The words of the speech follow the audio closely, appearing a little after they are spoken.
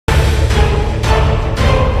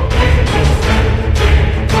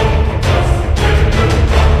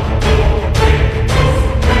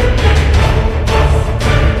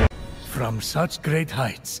from such great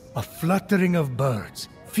heights, a fluttering of birds,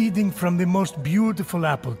 feeding from the most beautiful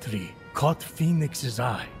apple tree, caught Phoenix's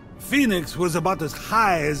eye. Phoenix was about as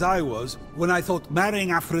high as I was when I thought marrying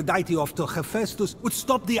Aphrodite off to Hephaestus would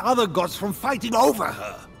stop the other gods from fighting over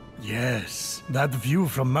her. Yes, that view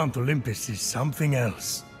from Mount Olympus is something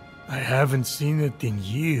else. I haven't seen it in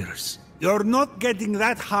years. You're not getting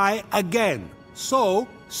that high again, so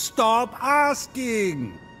stop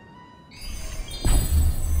asking!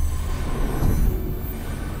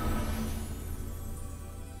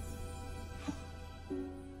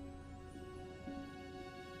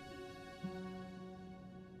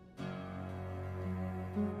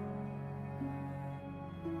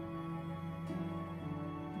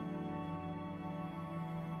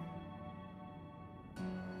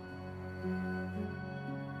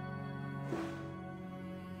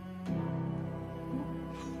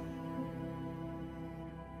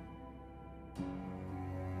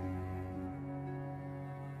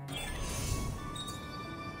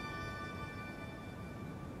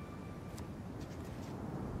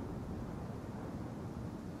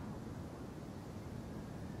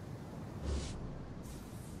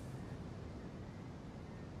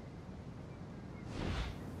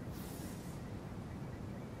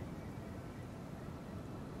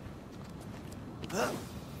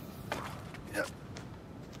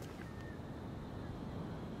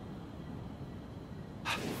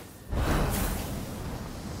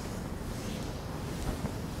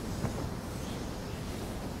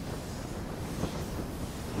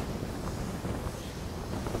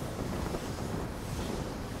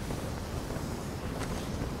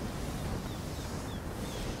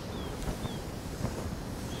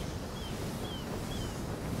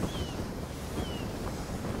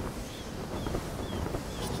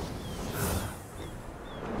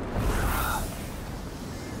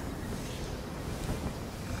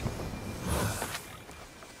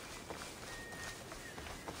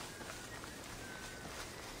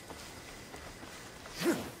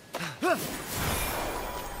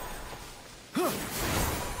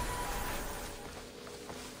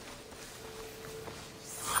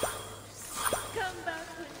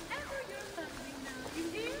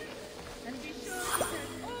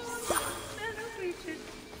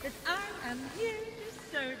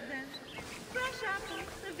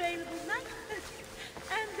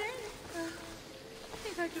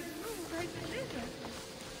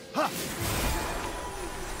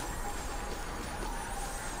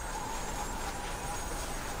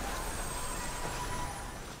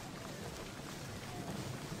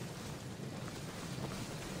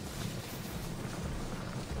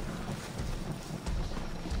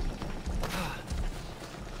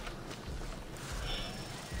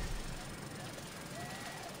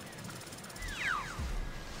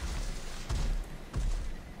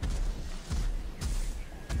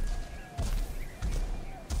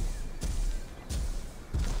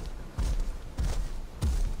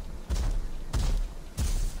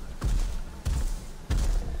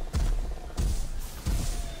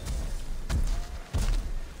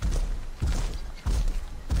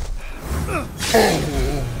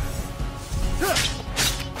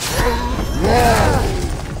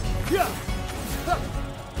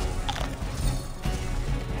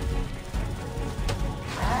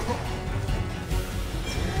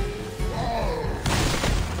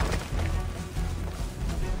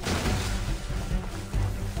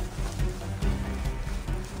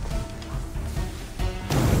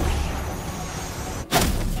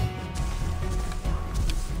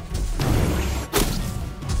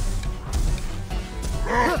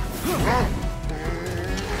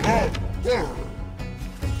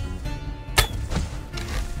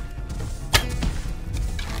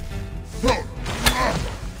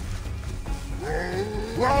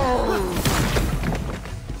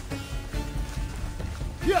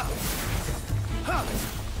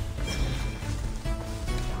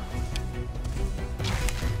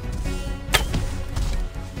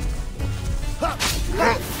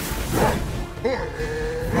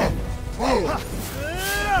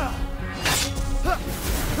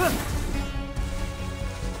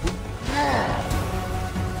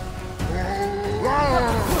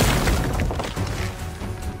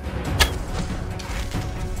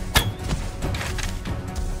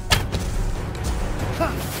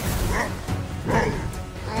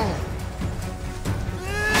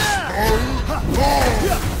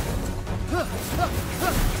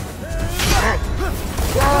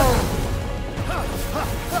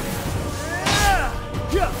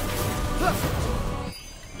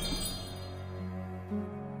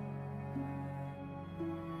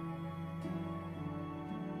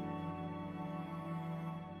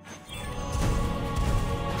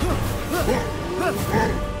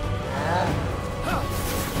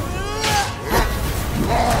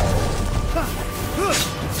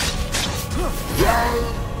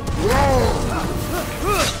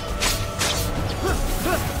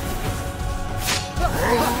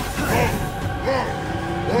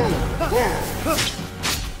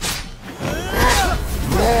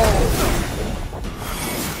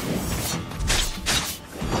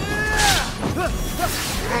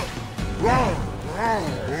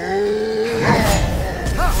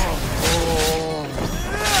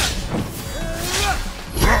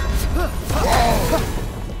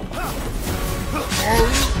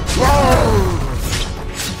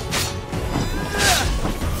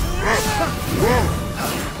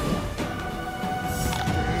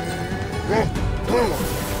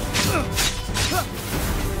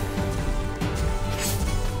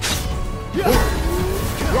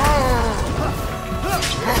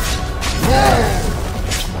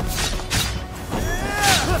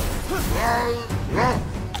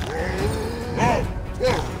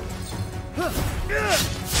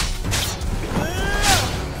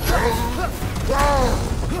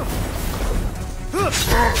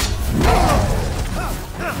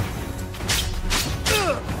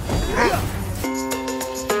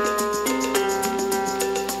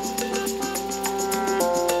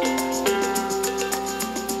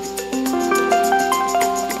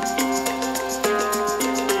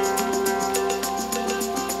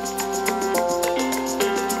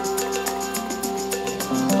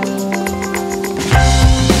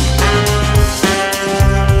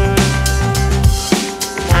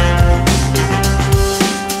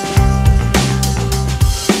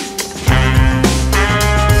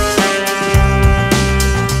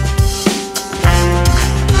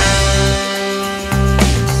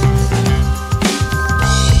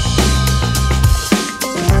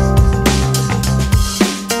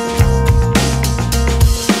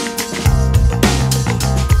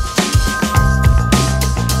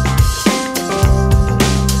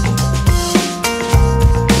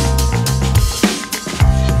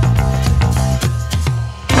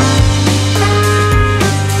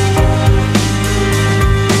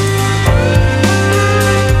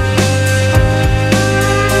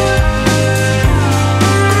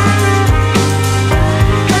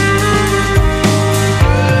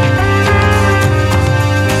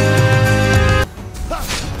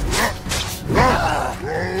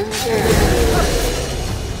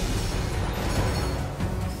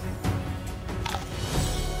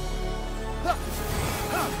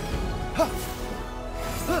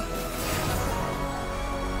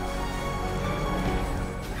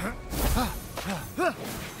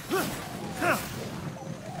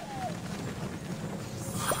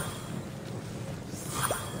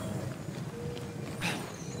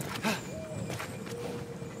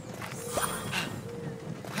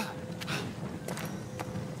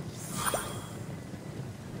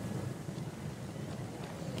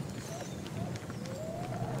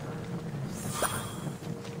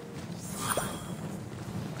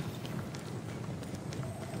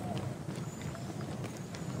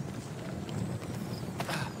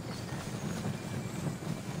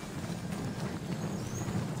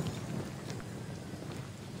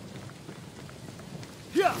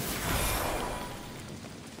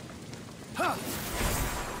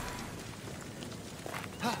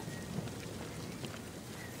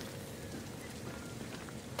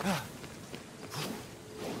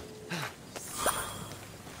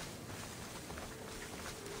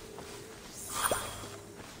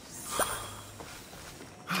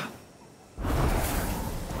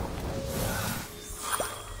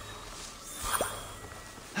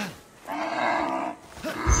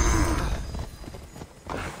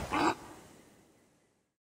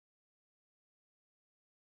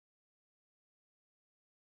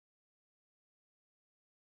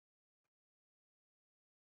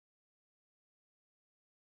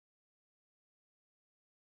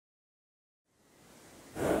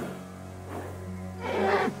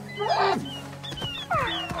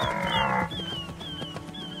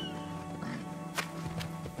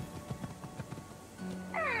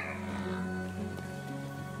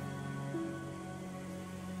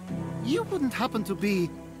 You wouldn't happen to be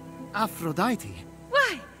Aphrodite?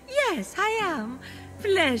 Why, yes, I am.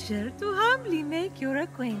 Pleasure to humbly make your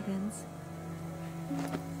acquaintance.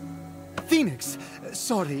 Fenyx,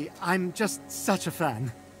 sorry, I'm just such a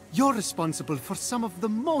fan. You're responsible for some of the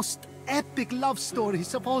most epic love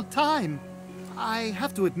stories of all time. I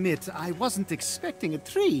have to admit, I wasn't expecting a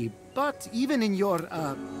tree, but even in your,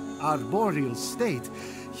 arboreal state,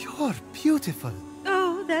 you're beautiful.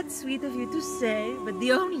 Oh, that's sweet of you to say, but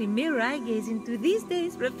the only mirror I gaze into these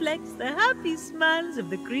days reflects the happy smiles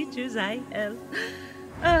of the creatures I help.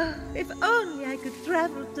 Oh, if only I could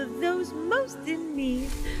travel to those most in need.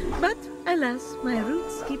 But alas, my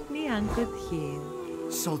roots keep me anchored here.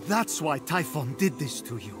 So that's why Typhon did this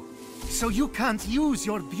to you. So you can't use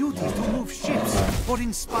your beauty to move ships or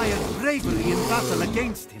inspire bravery in battle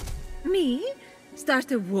against him. Me?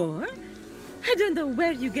 Start a war? I don't know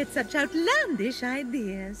where you get such outlandish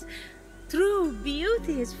ideas. True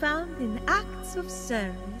beauty is found in acts of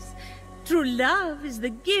service. True love is the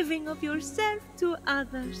giving of yourself to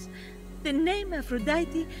others. The name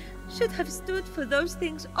Aphrodite should have stood for those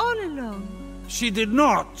things all along. She did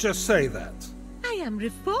not just say that. I am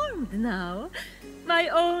reformed now. My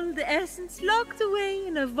old essence locked away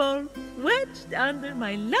in a vault, wedged under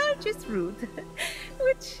my largest root,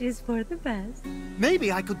 which is for the best.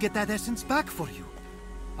 Maybe I could get that essence back for you.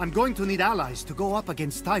 I'm going to need allies to go up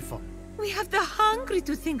against Typhon. We have the hungry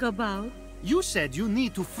to think about. You said you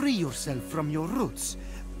need to free yourself from your roots.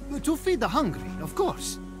 To feed the hungry, of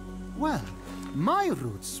course. Well, my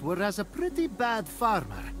roots were as a pretty bad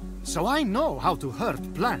farmer, so I know how to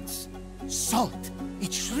hurt plants. Salt!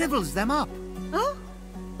 It shrivels them up. Oh,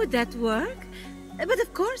 would that work? But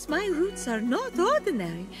of course my roots are not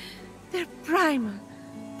ordinary. They're primal,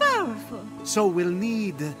 powerful. So we'll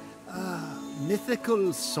need,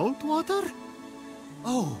 mythical salt water?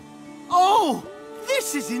 Oh!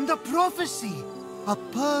 This is in the prophecy! A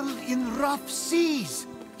pearl in rough seas!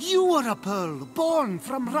 You were a pearl born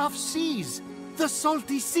from rough seas! The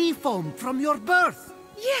salty sea foam from your birth!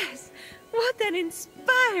 Yes, what an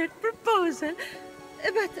inspired proposal.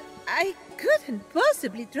 But I couldn't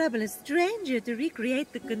possibly trouble a stranger to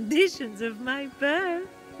recreate the conditions of my birth.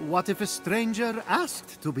 What if a stranger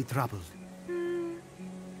asked to be troubled?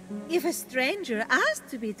 If a stranger asked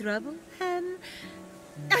to be troubled, then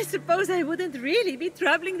I suppose I wouldn't really be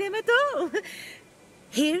troubling them at all.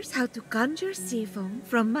 Here's how to conjure sea foam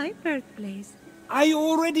from my birthplace. I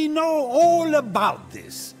already know all about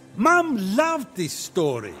this. Mom loved this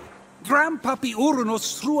story. Grandpappy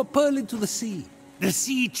Uranus threw a pearl into the sea. The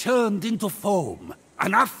sea churned into foam,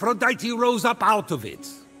 and Aphrodite rose up out of it.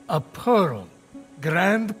 A pearl?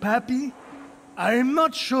 Grandpappy? I'm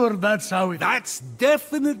not sure that's how it... That's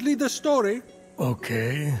definitely the story.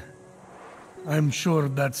 Okay. I'm sure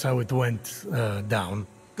that's how it went, down.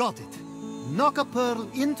 Got it. Knock a pearl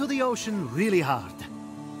into the ocean really hard.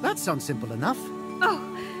 That sounds simple enough. Oh,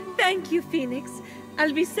 thank you, Phoenix.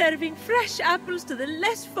 I'll be serving fresh apples to the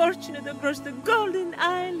less fortunate across the Golden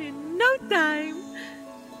Isle in no time.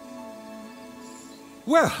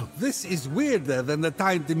 Well, this is weirder than the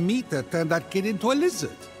time Demeter turned that kid into a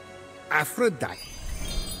lizard. Aphrodite.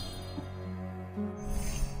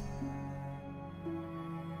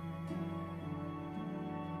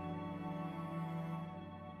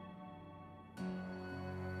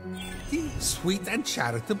 Sweet and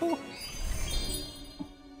charitable.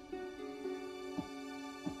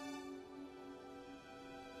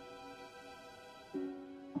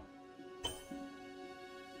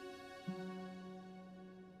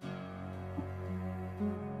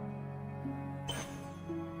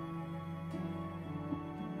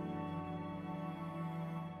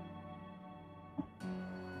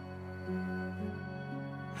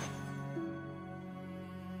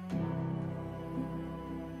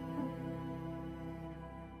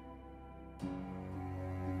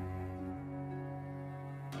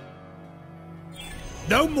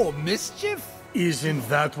 No more mischief? Isn't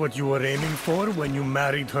that what you were aiming for when you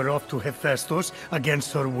married her off to Hephaestus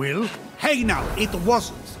against her will? Hey now, it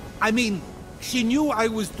wasn't. I mean, she knew I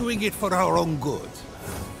was doing it for her own good.